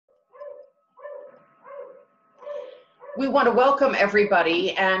We want to welcome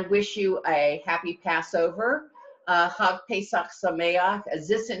everybody and wish you a happy Passover, Chag Pesach Sameach,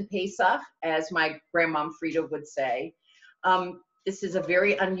 Zissin Pesach, as my grandmom Frida would say. This is a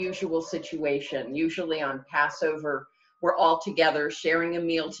very unusual situation. Usually on Passover, we're all together, sharing a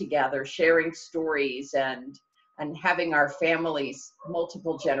meal together, sharing stories, and having our families,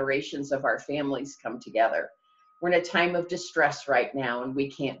 multiple generations of our families come together. We're in a time of distress right now, and we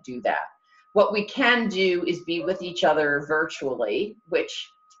can't do that. What we can do is be with each other virtually, which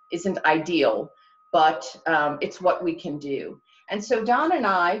isn't ideal, but it's what we can do. And so Don and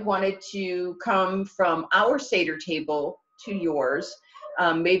I wanted to come from our Seder table to yours.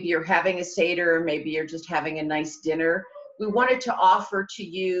 Maybe you're having a Seder, maybe you're just having a nice dinner. We wanted to offer to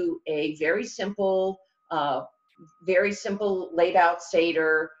you a very simple laid out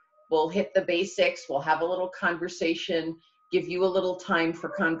Seder. We'll hit the basics, we'll have a little conversation, give you a little time for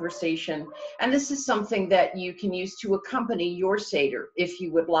conversation. And this is something that you can use to accompany your Seder if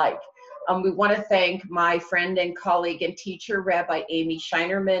you would like. We want to thank my friend and colleague and teacher, Rabbi Amy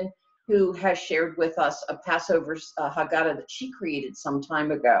Scheinerman, who has shared with us a Passover Haggadah that she created some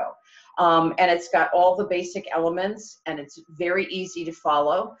time ago. And it's got all the basic elements, and it's very easy to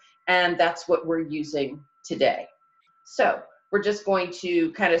follow, and that's what we're using today. So we're just going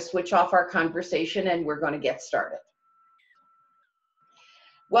to kind of switch off our conversation, and we're going to get started.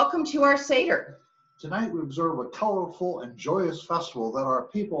 Welcome to our Seder. Tonight we observe a colorful and joyous festival that our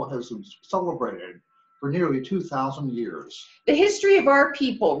people has celebrated for nearly 2,000 years. The history of our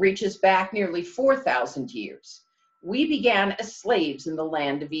people reaches back nearly 4,000 years. We began as slaves in the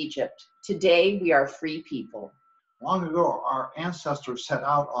land of Egypt. Today we are free people. Long ago, our ancestors set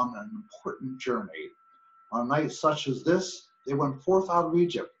out on an important journey. On a night such as this, they went forth out of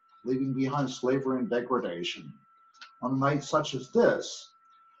Egypt, leaving behind slavery and degradation. On a night such as this,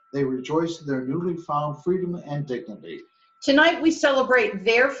 they rejoice in their newly found freedom and dignity. Tonight we celebrate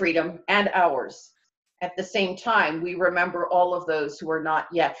their freedom and ours. At the same time, we remember all of those who are not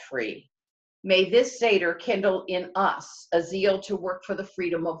yet free. May this Seder kindle in us a zeal to work for the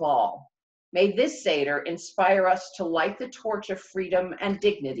freedom of all. May this Seder inspire us to light the torch of freedom and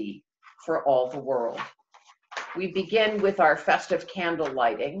dignity for all the world. We begin with our festive candle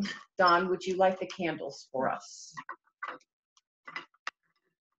lighting. Don, would you light the candles for us?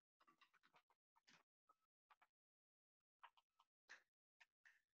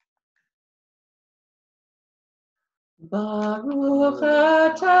 Baruch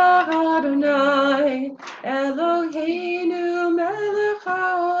atah Adonai Eloheinu melech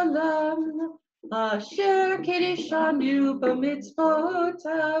haolam asher kiddushanu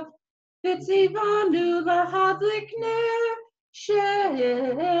b'mitzvotav v'tzivanu lahadlik ner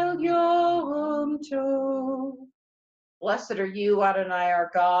shel yom tov. Blessed are you, Adonai, our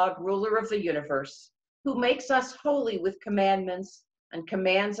God, ruler of the universe, who makes us holy with commandments and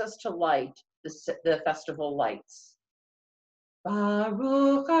commands us to light the festival lights.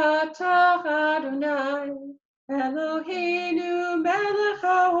 Baruch atah Adonai Eloheinu melech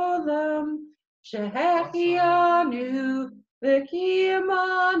haolam shehechianu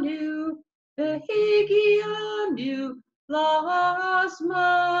v'kiyamanu v'higianu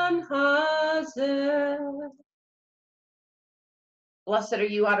lazman hazeh. Blessed are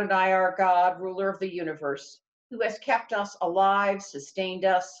you, Adonai, our God, ruler of the universe, who has kept us alive, sustained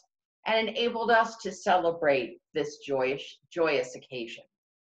us, and enabled us to celebrate this joyous occasion.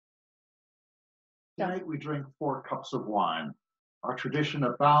 Tonight we drink 4 cups of wine. Our tradition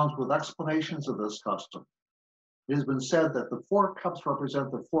abounds with explanations of this custom. It has been said that the 4 cups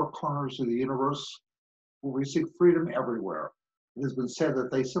represent the 4 corners of the universe, where we seek freedom everywhere. It has been said that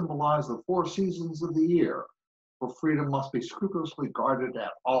they symbolize the 4 seasons of the year, where freedom must be scrupulously guarded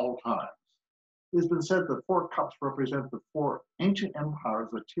at all times. It has been said that 4 cups represent the 4 ancient empires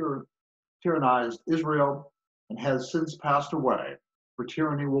that tyrannized Israel and has since passed away, for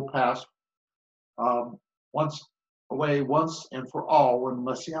tyranny will pass once and for all when the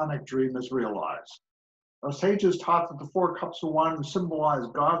Messianic dream is realized. Our sages taught that the 4 cups of wine symbolize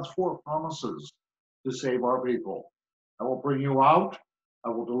God's 4 promises to save our people. I will bring you out, I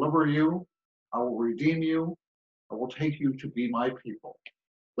will deliver you, I will redeem you, I will take you to be my people.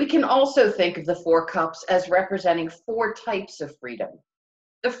 We can also think of the 4 cups as representing 4 types of freedom.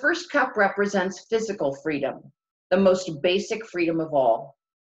 The first cup represents physical freedom, the most basic freedom of all.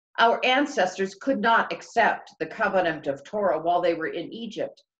 Our ancestors could not accept the covenant of Torah while they were in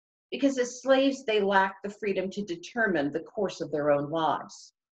Egypt, because as slaves they lacked the freedom to determine the course of their own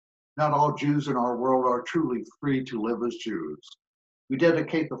lives. Not all Jews in our world are truly free to live as Jews. We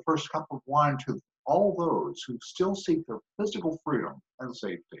dedicate the first cup of wine to all those who still seek their physical freedom and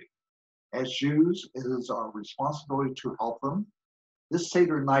safety. As Jews, it is our responsibility to help them. This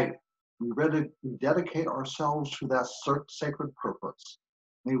Seder night, we dedicate ourselves to that sacred purpose.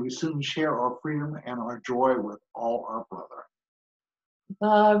 May we soon share our freedom and our joy with all our brethren.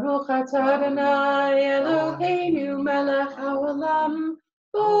 Baruch atah Adonai Eloheinu melech haolam,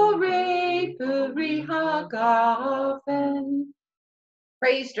 borei peri hagafen.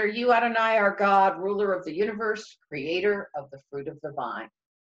 Praised are you, Adonai, our God, ruler of the universe, creator of the fruit of the vine.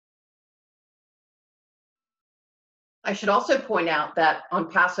 I should also point out that on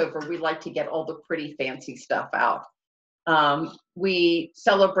Passover, we like to get all the pretty fancy stuff out. We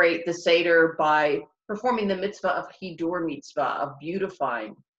celebrate the Seder by performing the mitzvah of Hidur mitzvah, of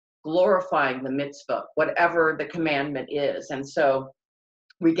beautifying, glorifying the mitzvah, whatever the commandment is. And so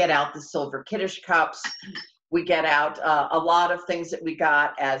we get out the silver Kiddush cups. We get out a lot of things that we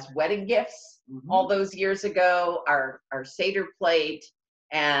got as wedding gifts all those years ago, our Seder plate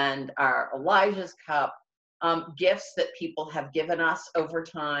and our Elijah's cup, gifts that people have given us over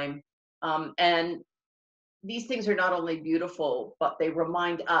time. And these things are not only beautiful, but they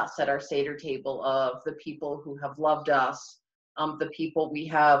remind us at our Seder table of the people who have loved us, the people we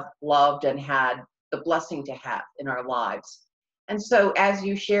have loved and had the blessing to have in our lives. And so as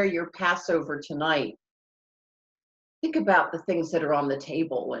you share your Passover tonight, think about the things that are on the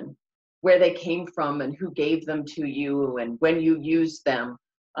table and where they came from and who gave them to you and when you used them.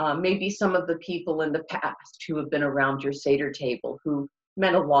 Maybe some of the people in the past who have been around your Seder table who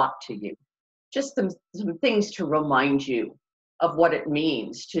meant a lot to you. Just some things to remind you of what it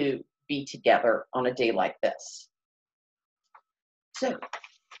means to be together on a day like this. So,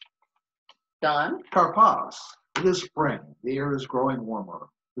 Don? Karpas. It is spring. The air is growing warmer.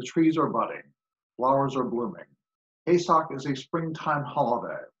 The trees are budding. Flowers are blooming. Pesach is a springtime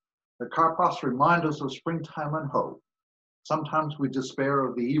holiday. The Karpas remind us of springtime and hope. Sometimes we despair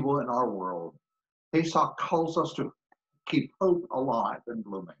of the evil in our world. Pesach calls us to keep hope alive and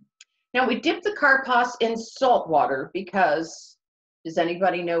blooming. Now we dip the karpas in salt water because, does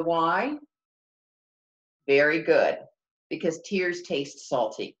anybody know why? Very good, because tears taste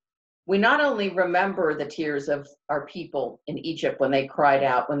salty. We not only remember the tears of our people in Egypt when they cried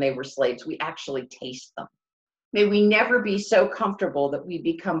out when they were slaves, we actually taste them. May we never be so comfortable that we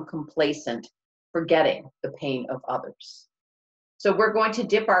become complacent, forgetting the pain of others. So we're going to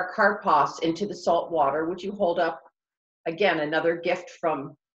dip our karpas into the salt water. Would you hold up, again, another gift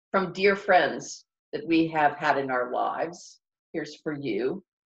from dear friends that we have had in our lives. Here's for you.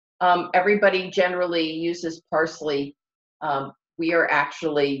 Everybody generally uses parsley. We are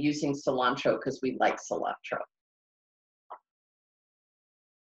actually using cilantro because we like cilantro.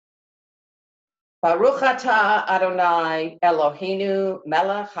 Baruch atah Adonai Eloheinu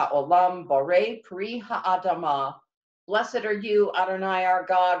melech haolam borei pri ha'adamah. Blessed are you, Adonai, our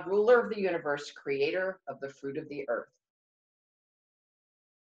God, ruler of the universe, creator of the fruit of the earth.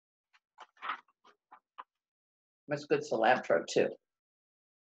 That's good cilantro too.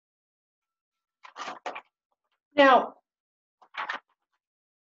 Now,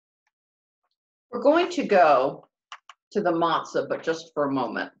 we're going to go to the matzah, but just for a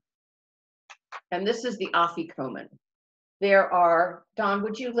moment. And this is the afikomen. There are, Don,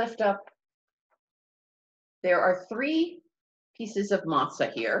 would you lift up? There are 3 pieces of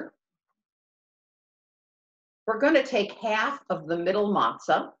matzah here. We're going to take half of the middle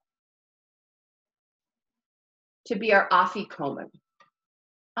matzah to be our afikomen.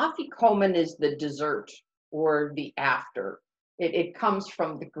 Afikomen is the dessert or the after. It comes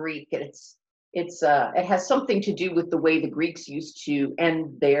from the Greek. It has something to do with the way the Greeks used to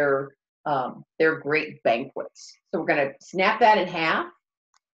end their great banquets. So we're going to snap that in half,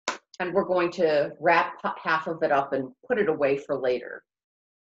 and we're going to wrap half of it up and put it away for later.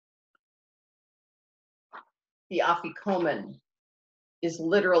 The afikomen is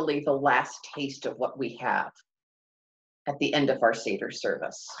literally the last taste of what we have at the end of our Seder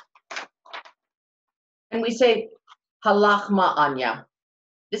service. And we say, halachma anya.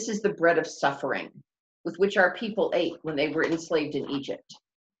 This is the bread of suffering with which our people ate when they were enslaved in Egypt.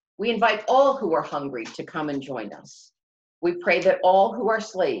 We invite all who are hungry to come and join us. We pray that all who are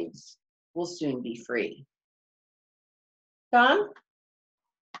slaves will soon be free. Don?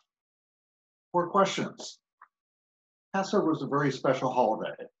 4 questions. Passover is a very special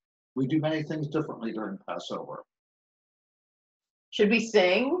holiday. We do many things differently during Passover. Should we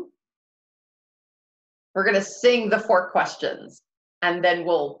sing? We're going to sing the 4 questions, and then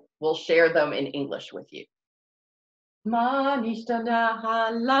we'll share them in English with you. Ma nishtana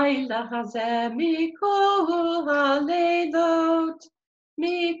halayla hazeh mikol haleilot,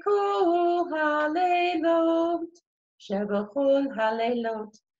 mikol haleilot, shebachol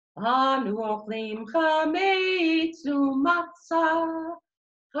haleilot, Anu ochlim chametz u'matzah,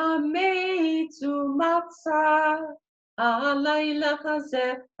 chametz u'matzah, halayla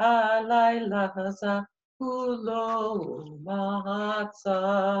hazeh, kulo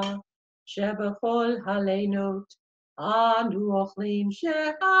matzah, shebechol halenot, anu ochlim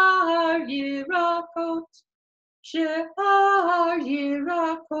shehar yirakot,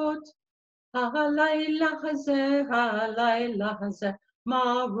 halayla hazeh,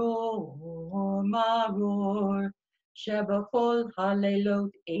 maror, shebachol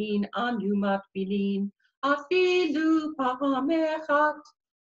halelot ein anu matbilin, afilu pahamechat,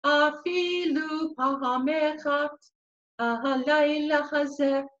 halayla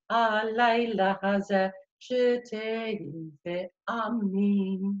hazeh, shetei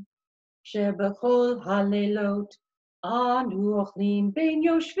ve'amin, shebachol halelot, anu ochlim ben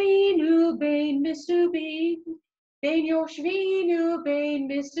yoshvinu ben misubin, ben yoshvinu ben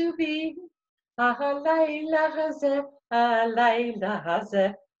misubin, halayla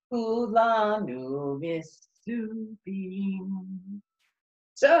hazeh, kulanu misubin.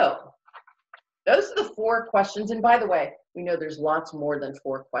 So, those are the 4 questions. And by the way, we know there's lots more than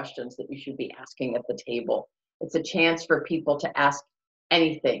 4 questions that we should be asking at the table. It's a chance for people to ask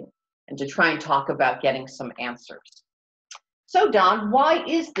anything and to try and talk about getting some answers. So, Don, why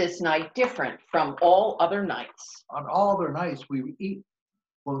is this night different from all other nights? On all other nights, we eat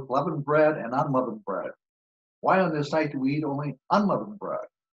both leavened bread and unleavened bread. Why on this night do we eat only unleavened bread?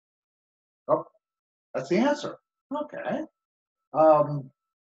 Oh, that's the answer. Okay.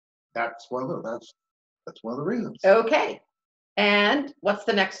 That's one of the reasons. Okay. And what's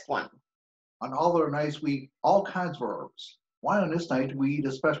the next one? On all other nights, we eat all kinds of herbs. Why on this night do we eat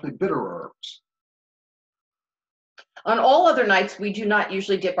especially bitter herbs? On all other nights, we do not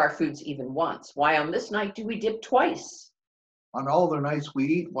usually dip our foods even once. Why on this night do we dip twice? On all other nights, we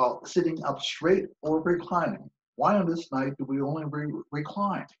eat while sitting up straight or reclining. Why on this night do we only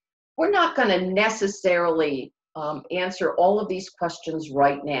recline? We're not going to necessarily answer all of these questions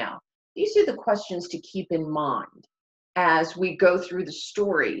right now. These are the questions to keep in mind as we go through the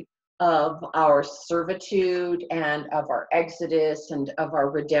story of our servitude and of our exodus and of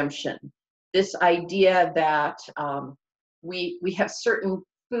our redemption. This idea that we have certain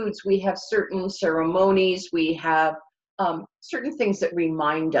foods, we have certain ceremonies, we have certain things that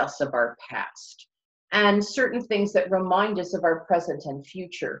remind us of our past, and certain things that remind us of our present and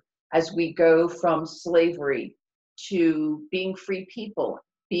future as we go from slavery to being free people,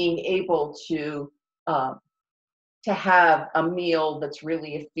 being able to have a meal that's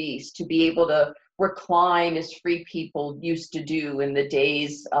really a feast, to be able to recline as free people used to do in the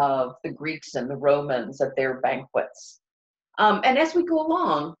days of the Greeks and the Romans at their banquets. And as we go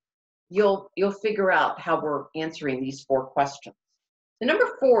along, you'll figure out how we're answering these 4 questions. The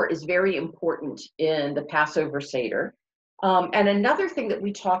number 4 is very important in the Passover Seder. And another thing that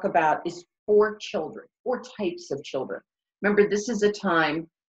we talk about is 4 children, 4 types of children. Remember, this is a time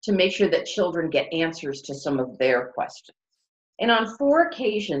to make sure that children get answers to some of their questions. And on 4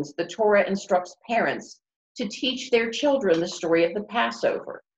 occasions, the Torah instructs parents to teach their children the story of the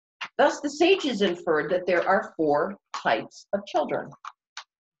Passover. Thus, the sages inferred that there are 4 types of children.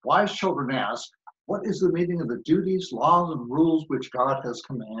 Wise children ask, what is the meaning of the duties, laws, and rules which God has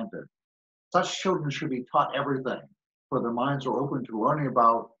commanded? Such children should be taught everything, for their minds are open to learning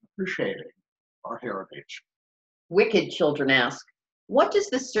about and appreciating our heritage. Wicked children ask, what does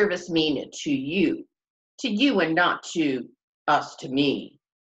this service mean to you and not to us, to me?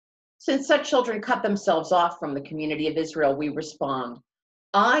 Since such children cut themselves off from the community of Israel, we respond,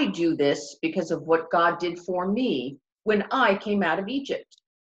 I do this because of what God did for me when I came out of Egypt.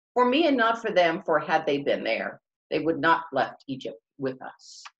 For me and not for them, for had they been there, they would not have left Egypt with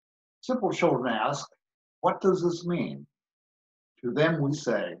us. Simple children ask, what does this mean? To them we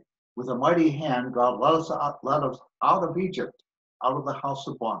say, with a mighty hand, God led us out of Egypt, out of the house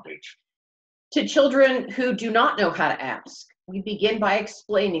of bondage. To children who do not know how to ask, we begin by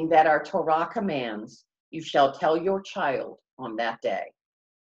explaining that our Torah commands, you shall tell your child on that day.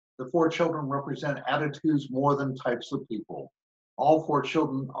 The 4 children represent attitudes more than types of people. All 4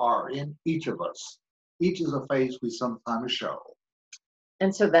 children are in each of us. Each is a face we sometimes show.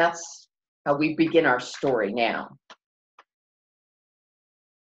 And so that's how we begin our story now.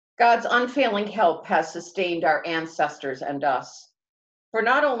 God's unfailing help has sustained our ancestors and us. For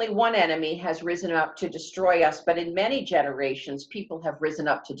not only one enemy has risen up to destroy us, but in many generations, people have risen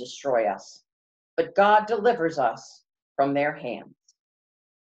up to destroy us. But God delivers us from their hands.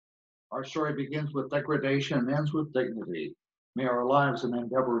 Our story begins with degradation and ends with dignity. May our lives and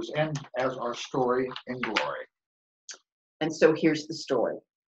endeavors end as our story in glory. And so here's the story.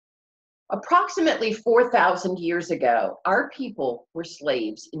 Approximately 4,000 years ago, our people were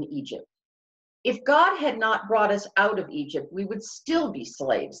slaves in Egypt. If God had not brought us out of Egypt, we would still be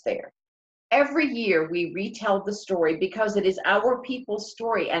slaves there. Every year we retell the story because it is our people's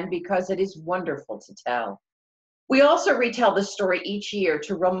story and because it is wonderful to tell. We also retell the story each year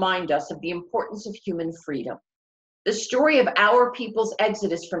to remind us of the importance of human freedom. The story of our people's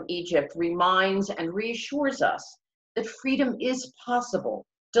exodus from Egypt reminds and reassures us that freedom is possible.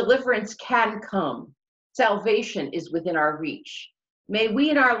 Deliverance can come. Salvation is within our reach. May we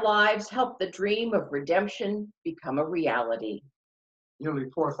in our lives help the dream of redemption become a reality. Nearly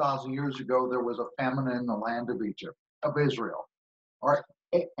 4,000 years ago, there was a famine in the land of Egypt, of Israel. Our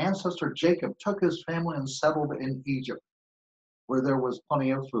ancestor Jacob took his family and settled in Egypt, where there was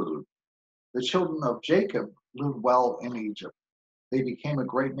plenty of food. The children of Jacob lived well in Egypt. They became a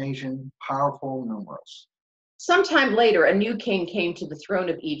great nation, powerful and numerous. Sometime later, a new king came to the throne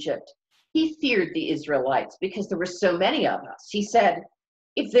of Egypt. He feared the Israelites because there were so many of us. He said,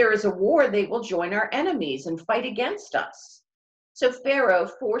 "If there is a war, they will join our enemies and fight against us." So Pharaoh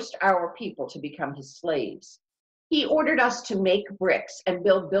forced our people to become his slaves. He ordered us to make bricks and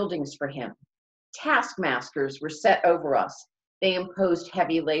build buildings for him. Taskmasters were set over us. They imposed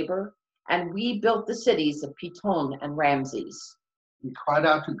heavy labor, and we built the cities of Piton and Ramses. We cried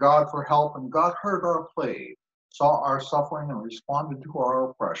out to God for help, and God heard our plea, saw our suffering, and responded to our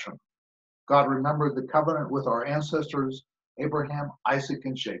oppression. God remembered the covenant with our ancestors, Abraham, Isaac,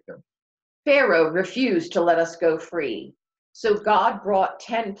 and Jacob. Pharaoh refused to let us go free. So God brought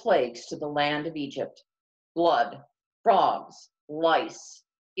 10 plagues to the land of Egypt: blood, frogs, lice,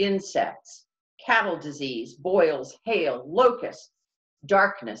 insects, cattle disease, boils, hail, locusts,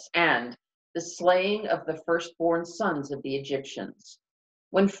 darkness, and the slaying of the firstborn sons of the Egyptians.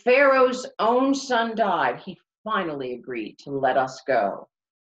 When Pharaoh's own son died, he finally agreed to let us go.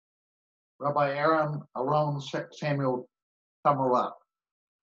 Rabbi Aaron Samuel Tamarat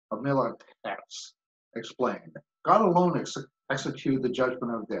of Milakas explained, God alone executed the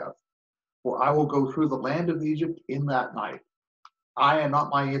judgment of death. For I will go through the land of Egypt in that night. I am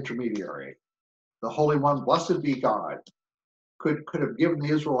not my intermediary. The Holy One, blessed be God, could have given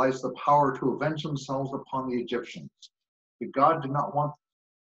the Israelites the power to avenge themselves upon the Egyptians. But God did not want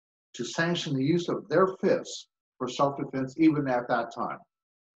to sanction the use of their fists for self-defense even at that time.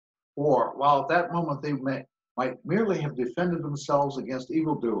 For while at that moment they might merely have defended themselves against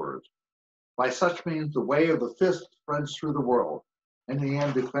evildoers, by such means the way of the fist spreads through the world. In the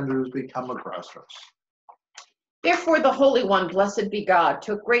end, defenders become aggressors. Therefore, the Holy One, blessed be God,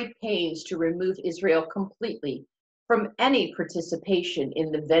 took great pains to remove Israel completely from any participation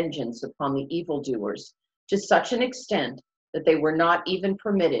in the vengeance upon the evildoers, to such an extent that they were not even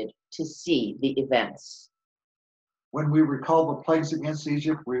permitted to see the events. When we recall the plagues against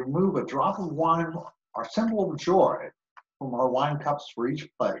Egypt, we remove a drop of wine, our symbol of joy, from our wine cups for each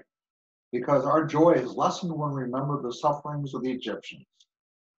plague, because our joy is lessened when we remember the sufferings of the Egyptians.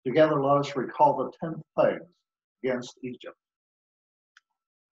 Together, let us recall the 10 plagues against Egypt.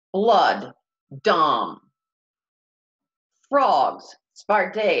 Blood, Dam. Frogs,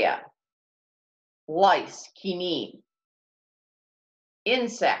 Spardea. Lice, Kinim.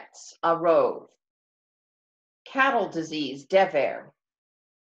 Insects, Arov. Cattle disease, Dever.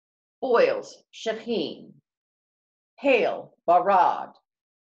 Boils, Shechin. Hail, Barad.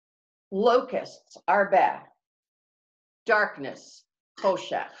 Locusts, Arbeh. Darkness,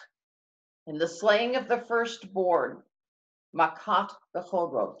 Hoshech. And the slaying of the firstborn, Makat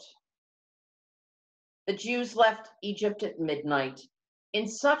Bechorot. The Jews left Egypt at midnight in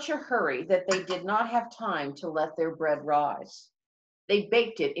such a hurry that they did not have time to let their bread rise. They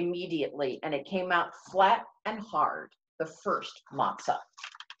baked it immediately, and it came out flat and hard, the first matzah.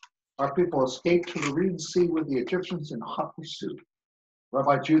 Our people escaped to the Reed Sea with the Egyptians in hot pursuit.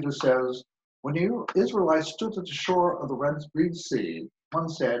 Rabbi Judah says, when the Israelites stood at the shore of the Reed Sea, one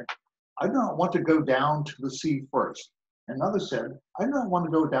said, I do not want to go down to the sea first. Another said, I do not want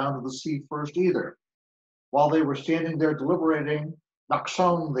to go down to the sea first either. While they were standing there deliberating,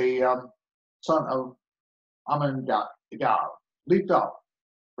 Nachshon, the son of Amminadab, leaped up,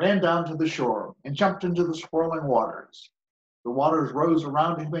 ran down to the shore, and jumped into the swirling waters. The waters rose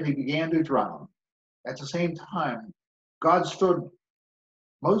around him, and he began to drown. At the same time,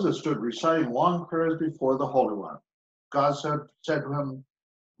 Moses stood reciting long prayers before the Holy One. God said to him,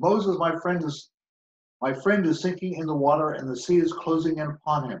 Moses, my friend is sinking in the water, and the sea is closing in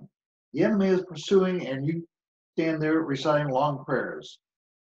upon him. The enemy is pursuing, and you stand there reciting long prayers.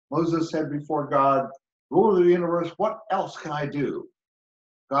 Moses said before God, Lord of the universe, what else can I do?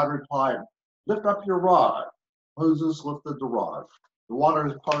 God replied, lift up your rod. Moses lifted the rod. The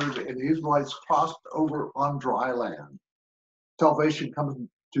waters parted and the Israelites crossed over on dry land. Salvation comes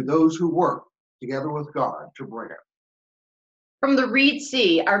to those who work together with God to bring it. From the Reed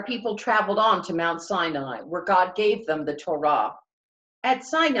Sea, our people traveled on to Mount Sinai, where God gave them the Torah. At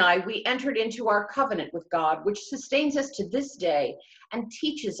Sinai, we entered into our covenant with God, which sustains us to this day and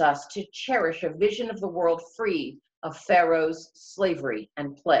teaches us to cherish a vision of the world free of Pharaoh's slavery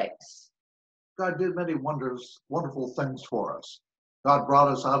and plagues. God did many wonderful things for us. God brought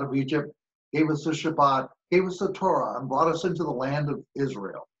us out of Egypt, gave us the Shabbat, gave us the Torah, and brought us into the land of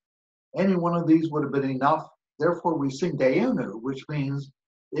Israel. Any one of these would have been enough. Therefore, we sing Dayenu, which means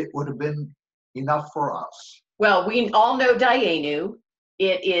it would have been enough for us. Well, we all know Dayenu.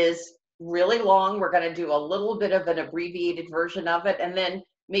 It is really long. We're going to do a little bit of an abbreviated version of it, and then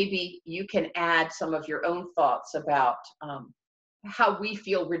maybe you can add some of your own thoughts about how we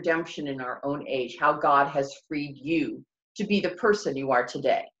feel redemption in our own age, how God has freed you to be the person you are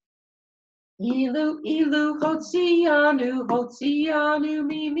today. Ilu, ilu, hotzianu, hotzianu,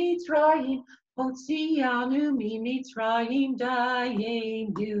 mi mitzrayim, hotzianu, mi mitzrayim,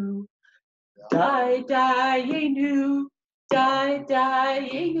 dayenu, dayenu,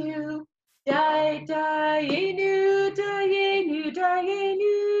 dayenu, dayenu, dayenu,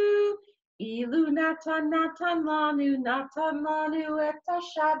 dayenu. Ilu natan lanu eta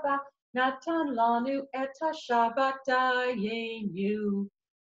Shabbat, natan lanu eta Shabbat, dayenu.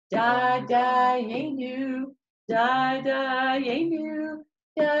 Dayenu, dayenu,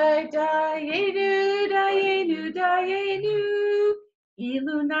 dayenu, dayenu, dayenu.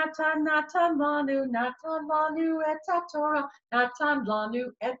 Ilu natan lanu eta Torah, natan lanu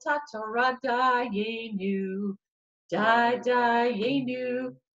eta Torah, dayenu,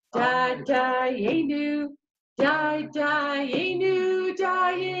 dayenu, dayenu, dayenu,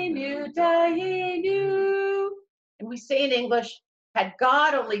 dayenu, dayenu. And we say in English, had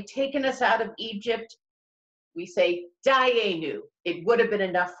God only taken us out of Egypt, we say, Dayenu, it would have been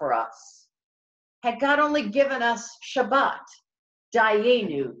enough for us. Had God only given us Shabbat,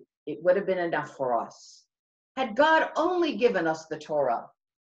 Dayenu, it would have been enough for us. Had God only given us the Torah,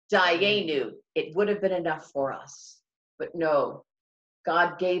 Dayenu, it would have been enough for us. But no,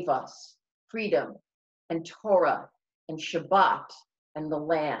 God gave us freedom and Torah and Shabbat and the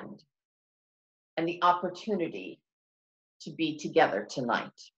land and the opportunity to be together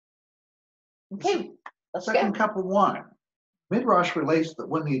tonight. Okay, let's go. Second cup of wine. Midrash relates that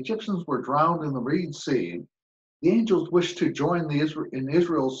when the Egyptians were drowned in the Reed Sea, the angels wished to join in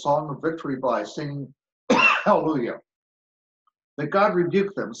Israel's song of victory by singing Hallelujah. But God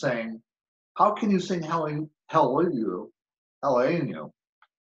rebuked them, saying, "How can you sing Hallelujah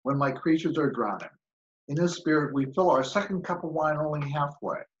when my creatures are drowning?" In this spirit, we fill our second cup of wine only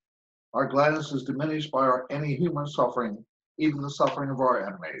halfway. Our gladness is diminished by any human suffering, even the suffering of our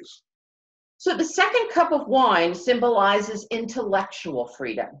enemies. So the second cup of wine symbolizes intellectual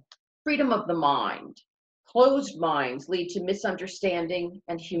freedom, freedom of the mind. Closed minds lead to misunderstanding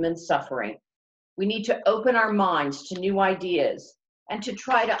and human suffering. We need to open our minds to new ideas and to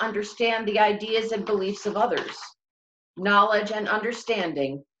try to understand the ideas and beliefs of others. Knowledge and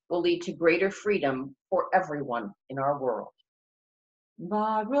understanding will lead to greater freedom for everyone in our world.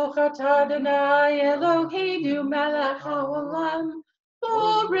 Baruch atah Adonai Eloheinu melech haolam,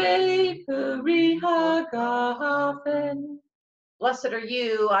 borei peri hagafen. Blessed are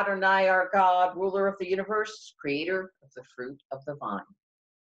you, Adonai, our God, ruler of the universe, creator of the fruit of the vine.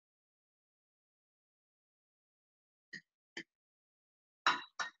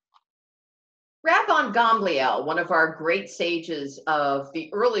 Rabbi Gamliel, one of our great sages of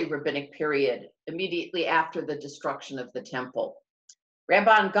the early rabbinic period, immediately after the destruction of the temple,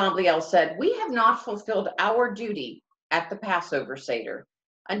 Rabbi Gamliel said, "We have not fulfilled our duty at the Passover Seder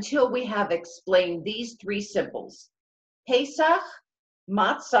until we have explained these three symbols: Pesach,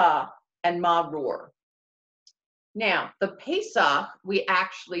 Matzah, and Maror." Now, the Pesach we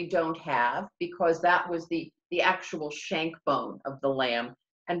actually don't have because that was the actual shank bone of the lamb,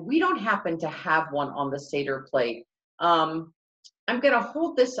 and we don't happen to have one on the Seder plate. I'm going to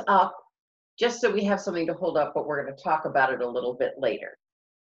hold this up just so we have something to hold up, but we're going to talk about it a little bit later.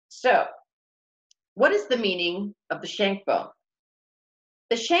 So, what is the meaning of the shank bone?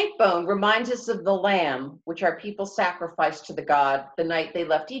 The shank bone reminds us of the lamb, which our people sacrificed to the god the night they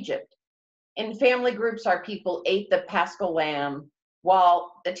left Egypt. In family groups, our people ate the paschal lamb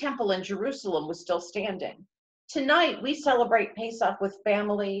while the temple in Jerusalem was still standing. Tonight, we celebrate Pesach with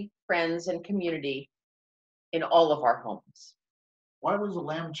family, friends, and community in all of our homes. Why was the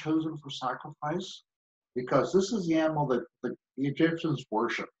lamb chosen for sacrifice? Because this is the animal that the Egyptians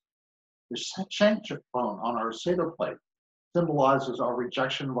worshiped. There's shank bone on our Seder plate. symbolizes our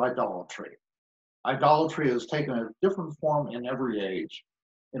rejection of idolatry. Idolatry has taken a different form in every age.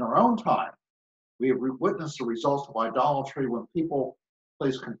 In our own time, we have witnessed the results of idolatry when people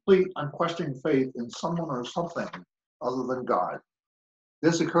place complete, unquestioning faith in someone or something other than God.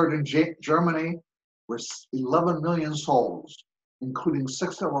 This occurred in Germany, where 11 million souls, including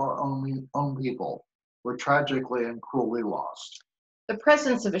 6 of our own people, were tragically and cruelly lost. The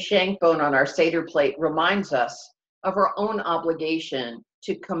presence of a shank bone on our Seder plate reminds us of our own obligation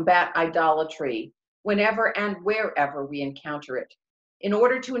to combat idolatry whenever and wherever we encounter it, in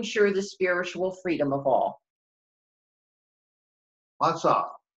order to ensure the spiritual freedom of all. Matzah.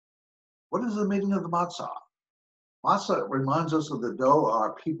 What is the meaning of the matzah? Matzah reminds us of the dough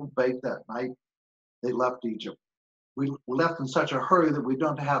our people baked that night they left Egypt. We left in such a hurry that we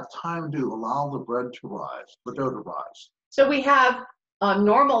don't have time to allow the bread to rise, the dough to rise. So we have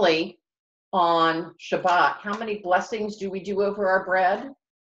normally on Shabbat, how many blessings do we do over our bread?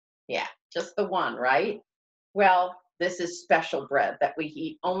 Yeah, just the one, right? Well, this is special bread that we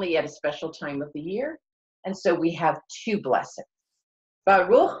eat only at a special time of the year. And so we have 2 blessings.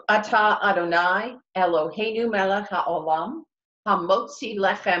 Baruch atah Adonai Eloheinu melech haolam, hamotzi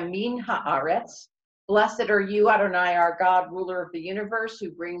lechem min haaretz. Blessed are you, Adonai, our God, ruler of the universe,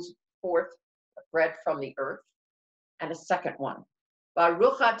 who brings forth bread from the earth. And a second one.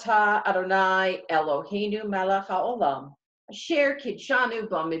 Baruch atah Adonai Eloheinu melech haolam, asher kidshanu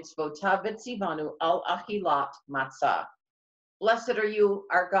b'mitzvotav v'tzivanu al achilat matzah. Blessed are you,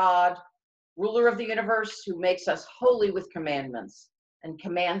 our God, ruler of the universe, who makes us holy with commandments and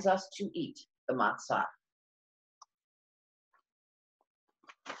commands us to eat the matzah.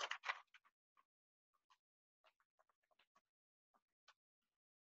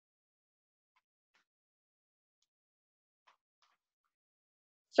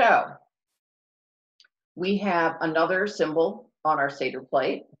 So we have another symbol on our Seder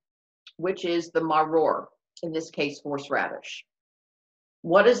plate, which is the maror, in this case, horseradish.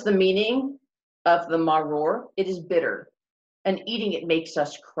 What is the meaning of the maror? It is bitter, and eating it makes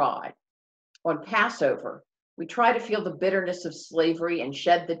us cry. On Passover, we try to feel the bitterness of slavery and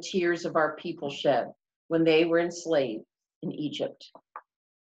shed the tears of our people shed when they were enslaved in Egypt.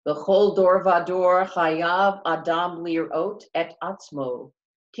 B'chol dor vador chayav adam lirot et atzmo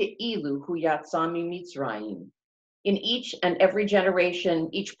ke'ilu hu yatsa mitzrayim. In each and every generation,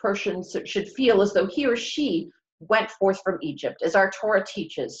 each person should feel as though he or she went forth from Egypt, as our Torah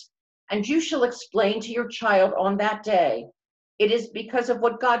teaches. And you shall explain to your child on that day, it is because of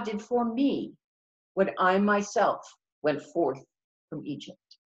what God did for me when I myself went forth from Egypt.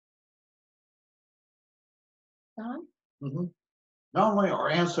 Don? Mm-hmm. Not only our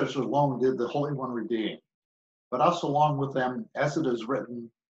ancestors alone did the Holy One redeem, but us along with them, as it is written,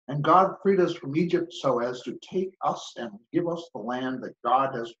 and God freed us from Egypt so as to take us and give us the land that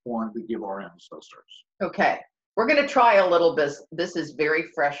God has sworn to give our ancestors. Okay, we're going to try a little bit. This is very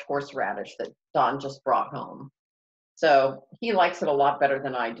fresh horseradish that Don just brought home. So he likes it a lot better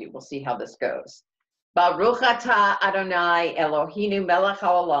than I do. We'll see how this goes. Baruch atah Adonai Eloheinu melech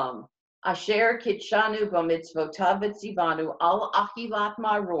haolam, asher kitshanu b'mitzvotav v'tzivanu al achilat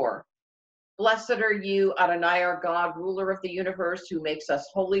maror. Blessed are you, Adonai, our God, ruler of the universe, who makes us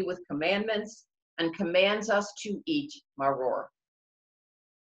holy with commandments and commands us to eat maror.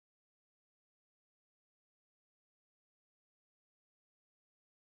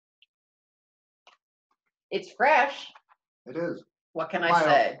 It's fresh. It is. What can I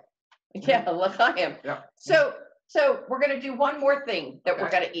say? Yeah, l'chaim. Yeah. So we're going to do one more thing that we're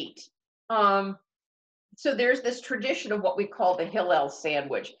going to eat. So there's this tradition of what we call the Hillel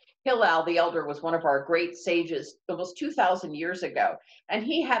sandwich. Hillel, the elder, was one of our great sages almost 2,000 years ago, and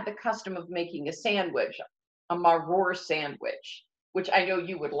he had the custom of making a sandwich, a maror sandwich, which I know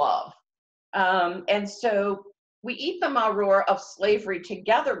you would love. And so we eat the maror of slavery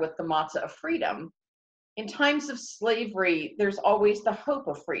together with the matzah of freedom. In times of slavery, there's always the hope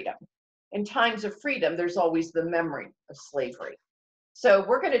of freedom. In times of freedom, there's always the memory of slavery. So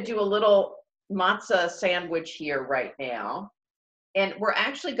we're going to do a little matzah sandwich here right now. And we're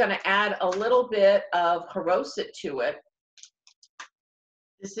actually going to add a little bit of korotkin to it.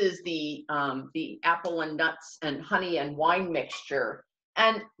 This is the apple and nuts and honey and wine mixture.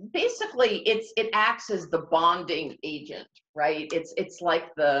 And basically, it acts as the bonding agent, right? It's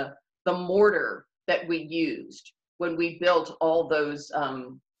like the mortar that we used when we built all those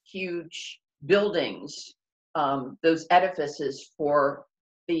huge buildings, those edifices for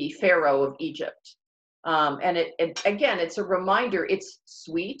the Pharaoh of Egypt. And again, it's a reminder. It's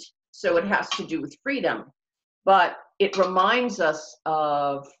sweet, so it has to do with freedom, but it reminds us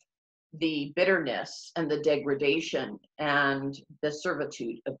of the bitterness and the degradation and the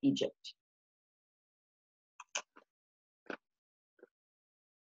servitude of Egypt.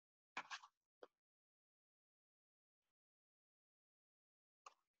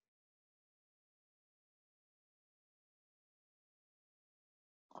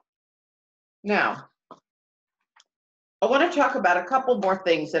 Now, I want to talk about a couple more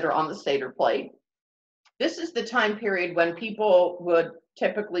things that are on the Seder plate. This is the time period when people would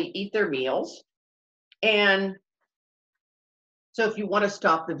typically eat their meals. And so if you want to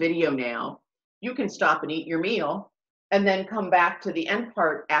stop the video now, you can stop and eat your meal and then come back to the end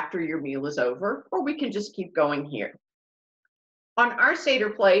part after your meal is over, or we can just keep going here. On our Seder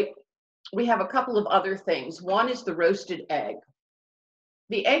plate, we have a couple of other things. One is the roasted egg.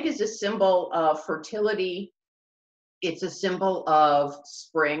 The egg is a symbol of fertility. It's a symbol of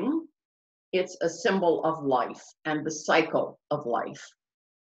spring. It's a symbol of life and the cycle of life.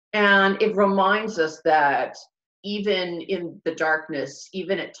 And it reminds us that even in the darkness,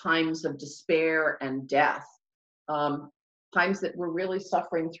 even at times of despair and death, times that we're really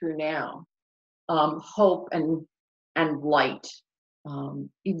suffering through now, hope and light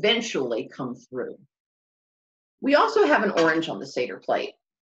eventually come through. We also have an orange on the Seder plate.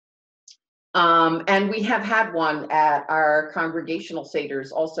 And we have had one at our congregational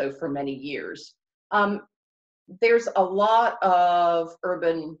Seders also for many years. There's a lot of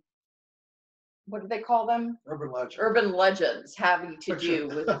urban, what do they call them? Urban legend. Urban legends having to do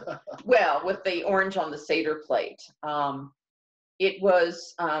with, well, with the orange on the Seder plate. It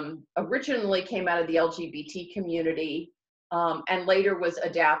was originally came out of the LGBT community and later was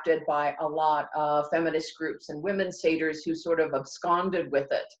adapted by a lot of feminist groups and women's Seders who sort of absconded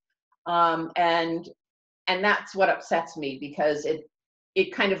with it. And that's what upsets me, because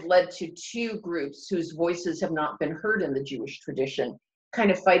it kind of led to two groups whose voices have not been heard in the Jewish tradition,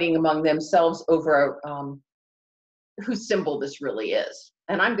 kind of fighting among themselves over whose symbol this really is.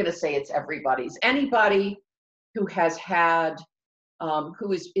 And I'm going to say it's everybody's. Anybody who has had,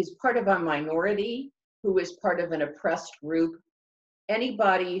 who is part of a minority, who is part of an oppressed group,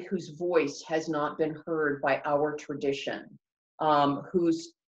 anybody whose voice has not been heard by our tradition,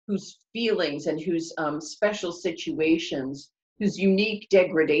 whose feelings and whose special situations, whose unique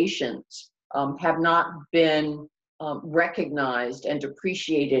degradations have not been recognized and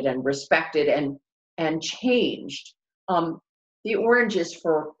appreciated and respected and changed. The orange is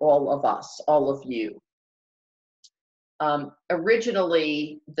for all of us, all of you.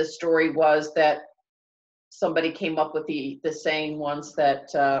 Originally, the story was that somebody came up with the saying once that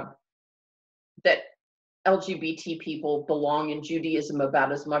that LGBT people belong in Judaism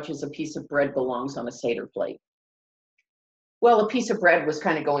about as much as a piece of bread belongs on a Seder plate. Well, a piece of bread was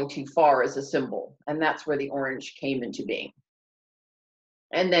kind of going too far as a symbol, and that's where the orange came into being.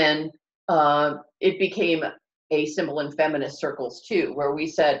 And then it became a symbol in feminist circles too, where we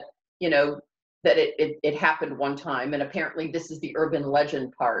said, you know, that it happened one time, and apparently this is the urban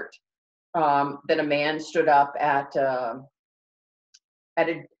legend part, that a man stood up at a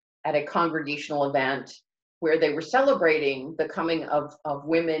congregational event where they were celebrating the coming of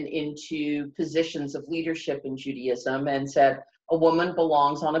women into positions of leadership in Judaism, and said, a woman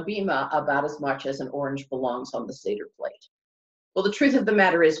belongs on a bima about as much as an orange belongs on the Seder plate. Well, the truth of the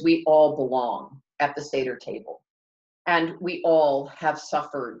matter is we all belong at the Seder table, and we all have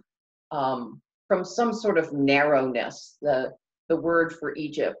suffered from some sort of narrowness. The word for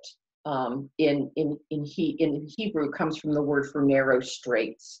Egypt in Hebrew comes from the word for narrow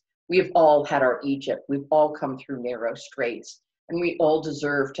straits. We have all had our Egypt. We've all come through narrow straits, and we all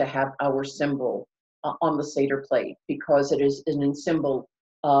deserve to have our symbol on the Seder plate, because it is a symbol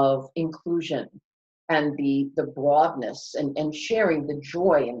of inclusion and the broadness and sharing the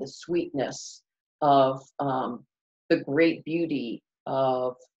joy and the sweetness of the great beauty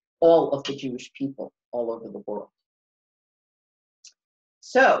of all of the Jewish people all over the world.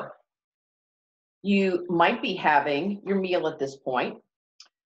 So you might be having your meal at this point.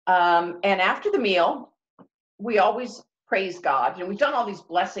 And after the meal, we always praise God. And we've done all these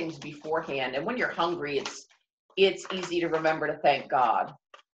blessings beforehand. And when you're hungry, it's easy to remember to thank God.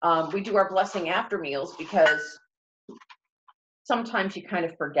 We do our blessing after meals because sometimes you kind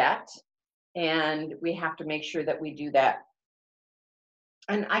of forget, and we have to make sure that we do that.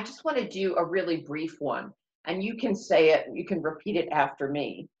 And I just want to do a really brief one. And you can say it, you can repeat it after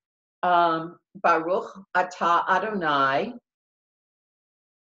me. Baruch atah Adonai,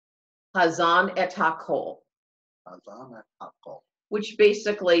 Hazan et hakol. Hazan et hakol. Which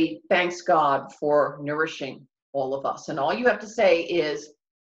basically thanks God for nourishing all of us. And all you have to say is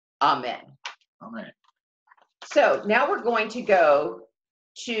Amen. Amen. So now we're going to go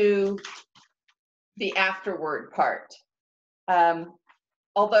to the afterward part.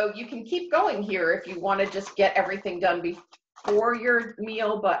 Although you can keep going here if you want to just get everything done before your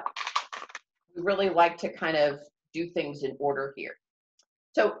meal, but we really like to kind of do things in order here.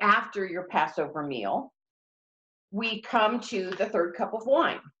 So after your Passover meal, we come to the third cup of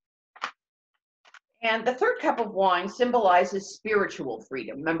wine. And the third cup of wine symbolizes spiritual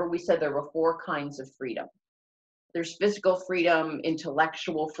freedom. Remember, we said there were 4 kinds of freedom. There's physical freedom,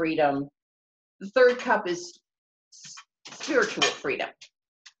 intellectual freedom. The third cup is spiritual freedom.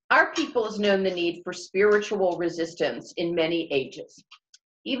 Our people has known the need for spiritual resistance in many ages.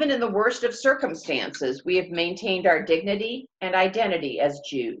 Even in the worst of circumstances, we have maintained our dignity and identity as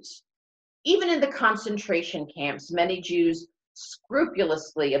Jews. Even in the concentration camps, many Jews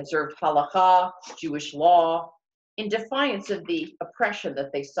scrupulously observed halakha, Jewish law, in defiance of the oppression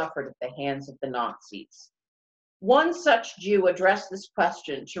that they suffered at the hands of the Nazis. One such Jew addressed this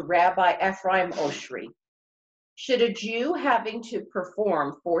question to Rabbi Audrey. Should a Jew having to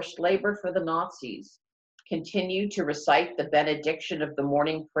perform forced labor for the Nazis continue to recite the benediction of the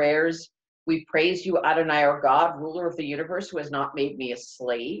morning prayers, "We praise you, Adonai our God, ruler of the universe, who has not made me a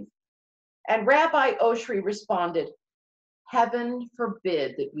slave"? And Rabbi Audrey responded, "Heaven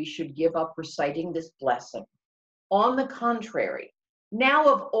forbid that we should give up reciting this blessing. On the contrary,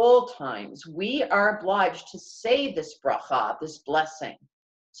 now of all times, we are obliged to say this bracha, this blessing,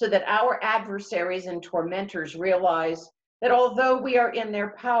 so that our adversaries and tormentors realize that although we are in their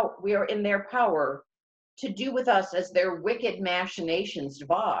power to do with us as their wicked machinations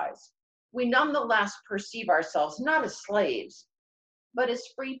devise, we nonetheless perceive ourselves not as slaves, but as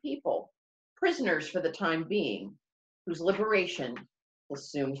free people, prisoners for the time being, whose liberation will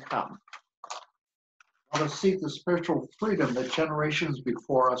soon come." Let us seek the spiritual freedom that generations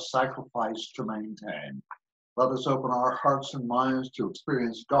before us sacrificed to maintain. Let us open our hearts and minds to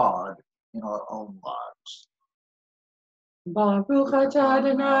experience God in our own lives. Baruch atah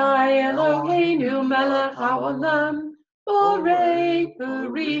Adonai Eloheinu melech haolam, borei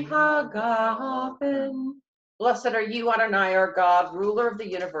peri hagafen. Blessed are you, Adonai, our God, ruler of the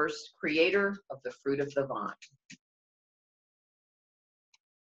universe, creator of the fruit of the vine.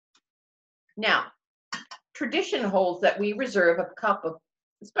 Now, tradition holds that we reserve a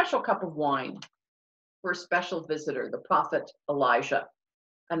special cup of wine for a special visitor, the prophet Elijah,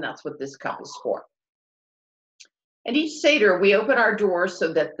 and that's what this cup is for. At each Seder, we open our doors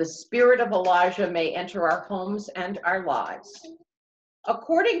so that the spirit of Elijah may enter our homes and our lives.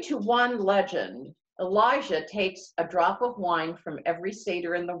 According to one legend, Elijah takes a drop of wine from every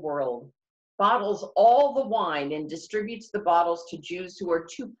Seder in the world, bottles all the wine, and distributes the bottles to Jews who are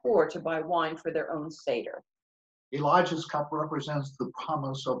too poor to buy wine for their own Seder. Elijah's cup represents the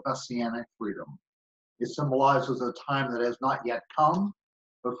promise of messianic freedom. It symbolizes a time that has not yet come,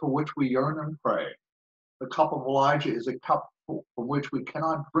 but for which we yearn and pray. The cup of Elijah is a cup from which we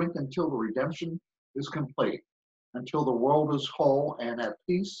cannot drink until the redemption is complete, until the world is whole and at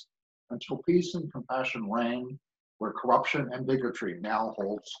peace, until peace and compassion reign, where corruption and bigotry now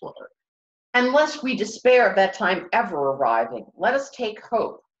hold sway. Unless we despair of that time ever arriving, let us take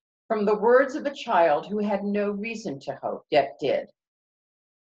hope from the words of a child who had no reason to hope, yet did.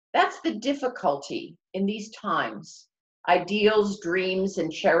 That's the difficulty in these times. Ideals, dreams,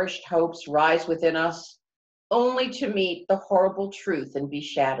 and cherished hopes rise within us, only to meet the horrible truth and be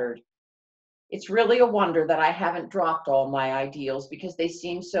shattered. It's really a wonder that I haven't dropped all my ideals because they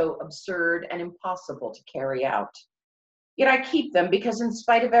seem so absurd and impossible to carry out. Yet I keep them because in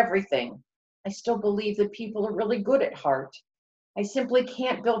spite of everything, I still believe that people are really good at heart. I simply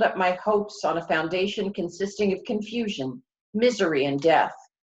can't build up my hopes on a foundation consisting of confusion, misery, and death.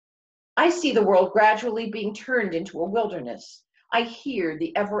 I see the world gradually being turned into a wilderness. I hear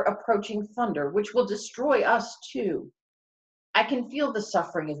the ever-approaching thunder, which will destroy us too. I can feel the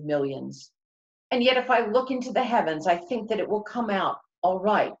suffering of millions. And yet if I look into the heavens, I think that it will come out all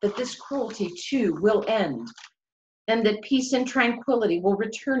right, that this cruelty too will end, and that peace and tranquility will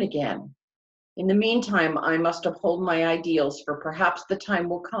return again. In the meantime, I must uphold my ideals, for perhaps the time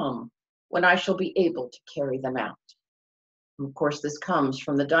will come when I shall be able to carry them out. And of course, this comes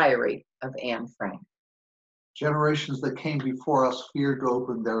from the diary of Anne Frank. Generations that came before us feared to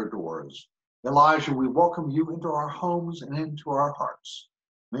open their doors. Elijah, we welcome you into our homes and into our hearts.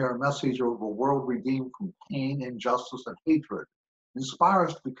 May our message of a world redeemed from pain, injustice, and hatred inspire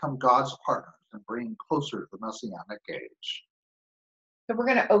us to become God's partners and bring closer to the Messianic age. So we're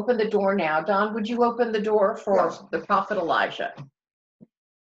going to open the door now. Don, would you open the door for Yes. the prophet Elijah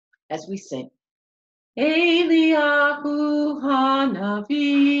as we sing? Eliyahu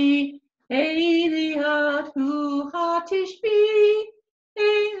hanavi, Eliyahu hatishbi,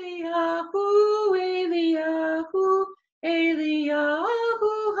 Eliyahu, Eliyahu,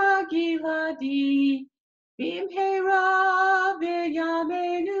 Eliyahu Hagiladi, Bimhera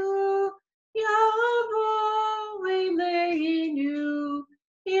v'yamenu, Yavo Eleinu,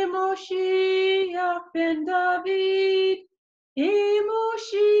 Imoshiach ben David,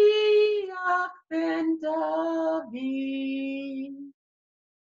 Imoshiach ben David.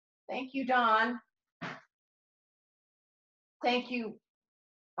 Thank you, Don. Thank you,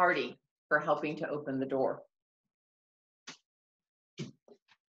 Artie, for helping to open the door.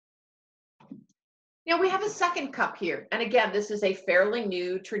 Now we have a second cup here. And again, this is a fairly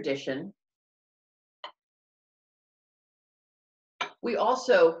new tradition. We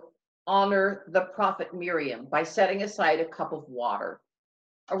also honor the prophet Miriam by setting aside a cup of water,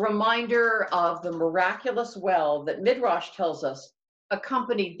 a reminder of the miraculous well that Midrash tells us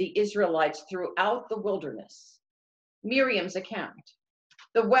accompanied the Israelites throughout the wilderness. Miriam's account.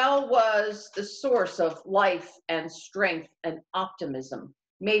 The well was the source of life and strength and optimism.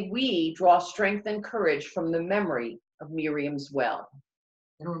 May we draw strength and courage from the memory of Miriam's well.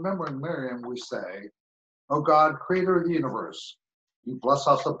 In remembering Miriam, we say, O God, creator of the universe, you bless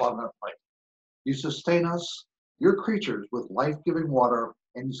us abundantly. You sustain us, your creatures, with life-giving water,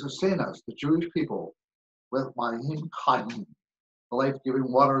 and you sustain us, the Jewish people, with Mayim Chaim, the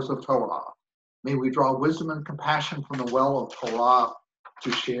life-giving waters of Torah. May we draw wisdom and compassion from the well of Torah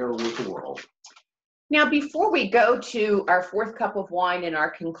to share with the world. Now, before we go to our fourth cup of wine and our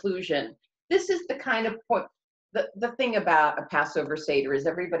conclusion, this is the kind of point, the thing about a Passover Seder is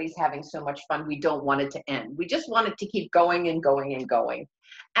everybody's having so much fun, we don't want it to end. We just want it to keep going and going and going.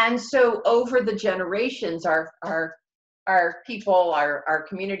 And so over the generations, our people, our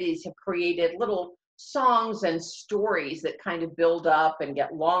communities have created little songs and stories that kind of build up and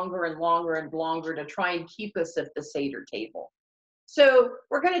get longer and longer and longer to try and keep us at the Seder table. So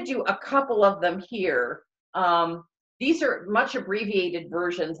we're going to do a couple of them here. These are much abbreviated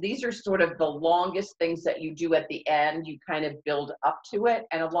versions. These are sort of the longest things that you do at the end. You kind of build up to it.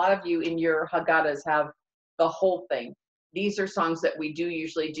 And a lot of you in your Haggadahs have the whole thing. These are songs that we do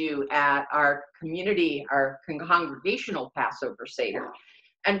usually do at our community, our congregational Passover Seder.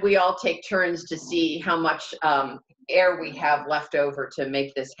 And we all take turns to see how much air we have left over to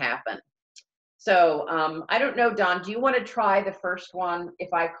make this happen. So I don't know, Don, do you want to try the first one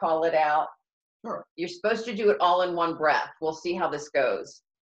if I call it out? Sure. You're supposed to do it all in one breath. We'll see how this goes.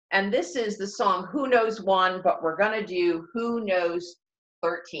 And this is the song Who Knows 1, but we're going to do Who Knows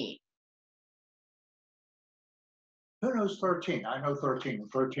 13. Who knows 13? I know 13.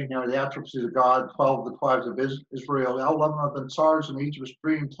 13 are the attributes of God, 12 the tribes of Israel, 11 of the Tsars in Egypt's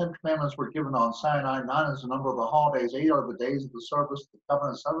dream, 10 commandments were given on Sinai, 9 is the number of the holidays, 8 are the days of the service, the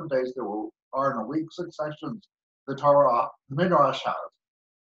covenant, 7 days there are in a week, 6 sections the Torah, the Midrash has.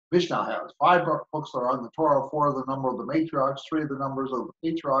 Mishnah has 5 books are on the Torah, 4 are the number of the matriarchs, 3 are the numbers of the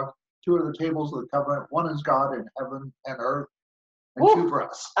patriarchs, 2 are the tables of the covenant, 1 is God in heaven and earth, and Ooh, 2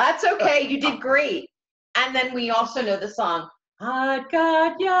 breasts. That's okay, you did great. And then we also know the song,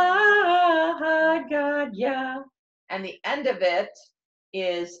 Haggadah, Haggadah. and the end of it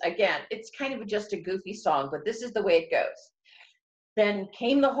is, again, it's kind of just a goofy song, but this is the way it goes. Then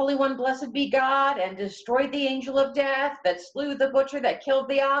came the Holy One, blessed be God, and destroyed the angel of death, that slew the butcher, that killed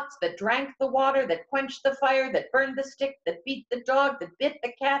the ox, that drank the water, that quenched the fire, that burned the stick, that beat the dog, that bit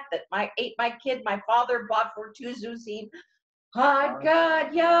the cat, that ate my kid, my father bought for 2 zuzim.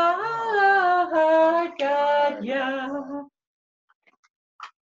 Haggadah, Haggadah.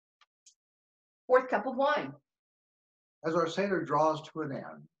 Fourth cup of wine. As our Seder draws to an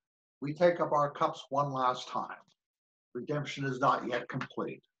end, we take up our cups one last time. Redemption is not yet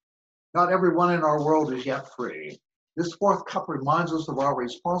complete. Not everyone in our world is yet free. This fourth cup reminds us of our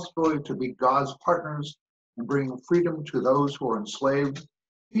responsibility to be God's partners and bring freedom to those who are enslaved,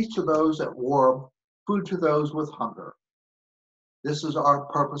 peace to those at war, food to those with hunger. This is our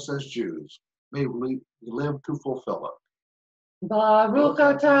purpose as Jews. May we live to fulfill it. Baruch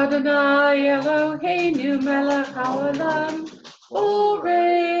atah Adonai Eloheinu melech haolam,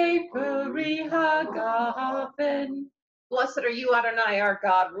 borei peri hagafen. Blessed are you, Adonai, our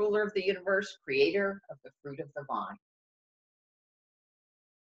God, ruler of the universe, creator of the fruit of the vine.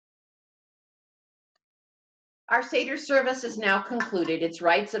 Our Seder service is now concluded, its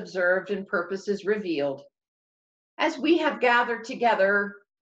rites observed and purposes revealed. As we have gathered together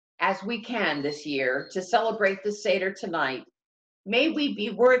as we can this year to celebrate the Seder tonight, may we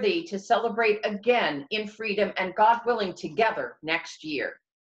be worthy to celebrate again in freedom and, God willing, together next year.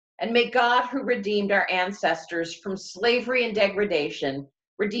 And may God, who redeemed our ancestors from slavery and degradation,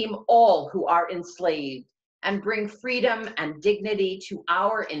 redeem all who are enslaved, and bring freedom and dignity to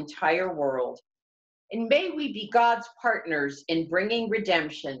our entire world. And may we be God's partners in bringing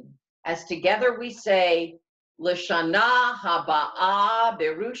redemption, as together we say, L'Shana Haba'ah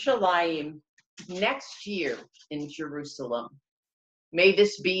Berushalayim, next year in Jerusalem. May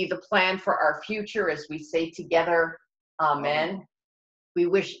this be the plan for our future as we say together, Amen. We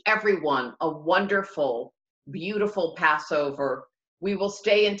wish everyone a wonderful, beautiful Passover. We will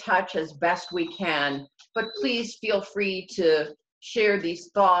stay in touch as best we can, but please feel free to share these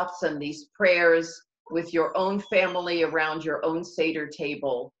thoughts and these prayers with your own family around your own Seder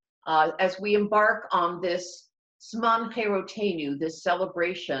table as we embark on this Zman Perotenu, this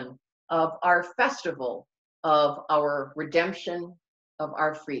celebration of our festival of our redemption, of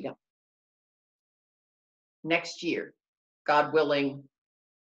our freedom. Next year, God willing,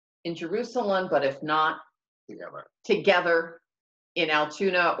 in Jerusalem, but if not, together in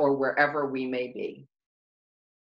Altoona or wherever we may be.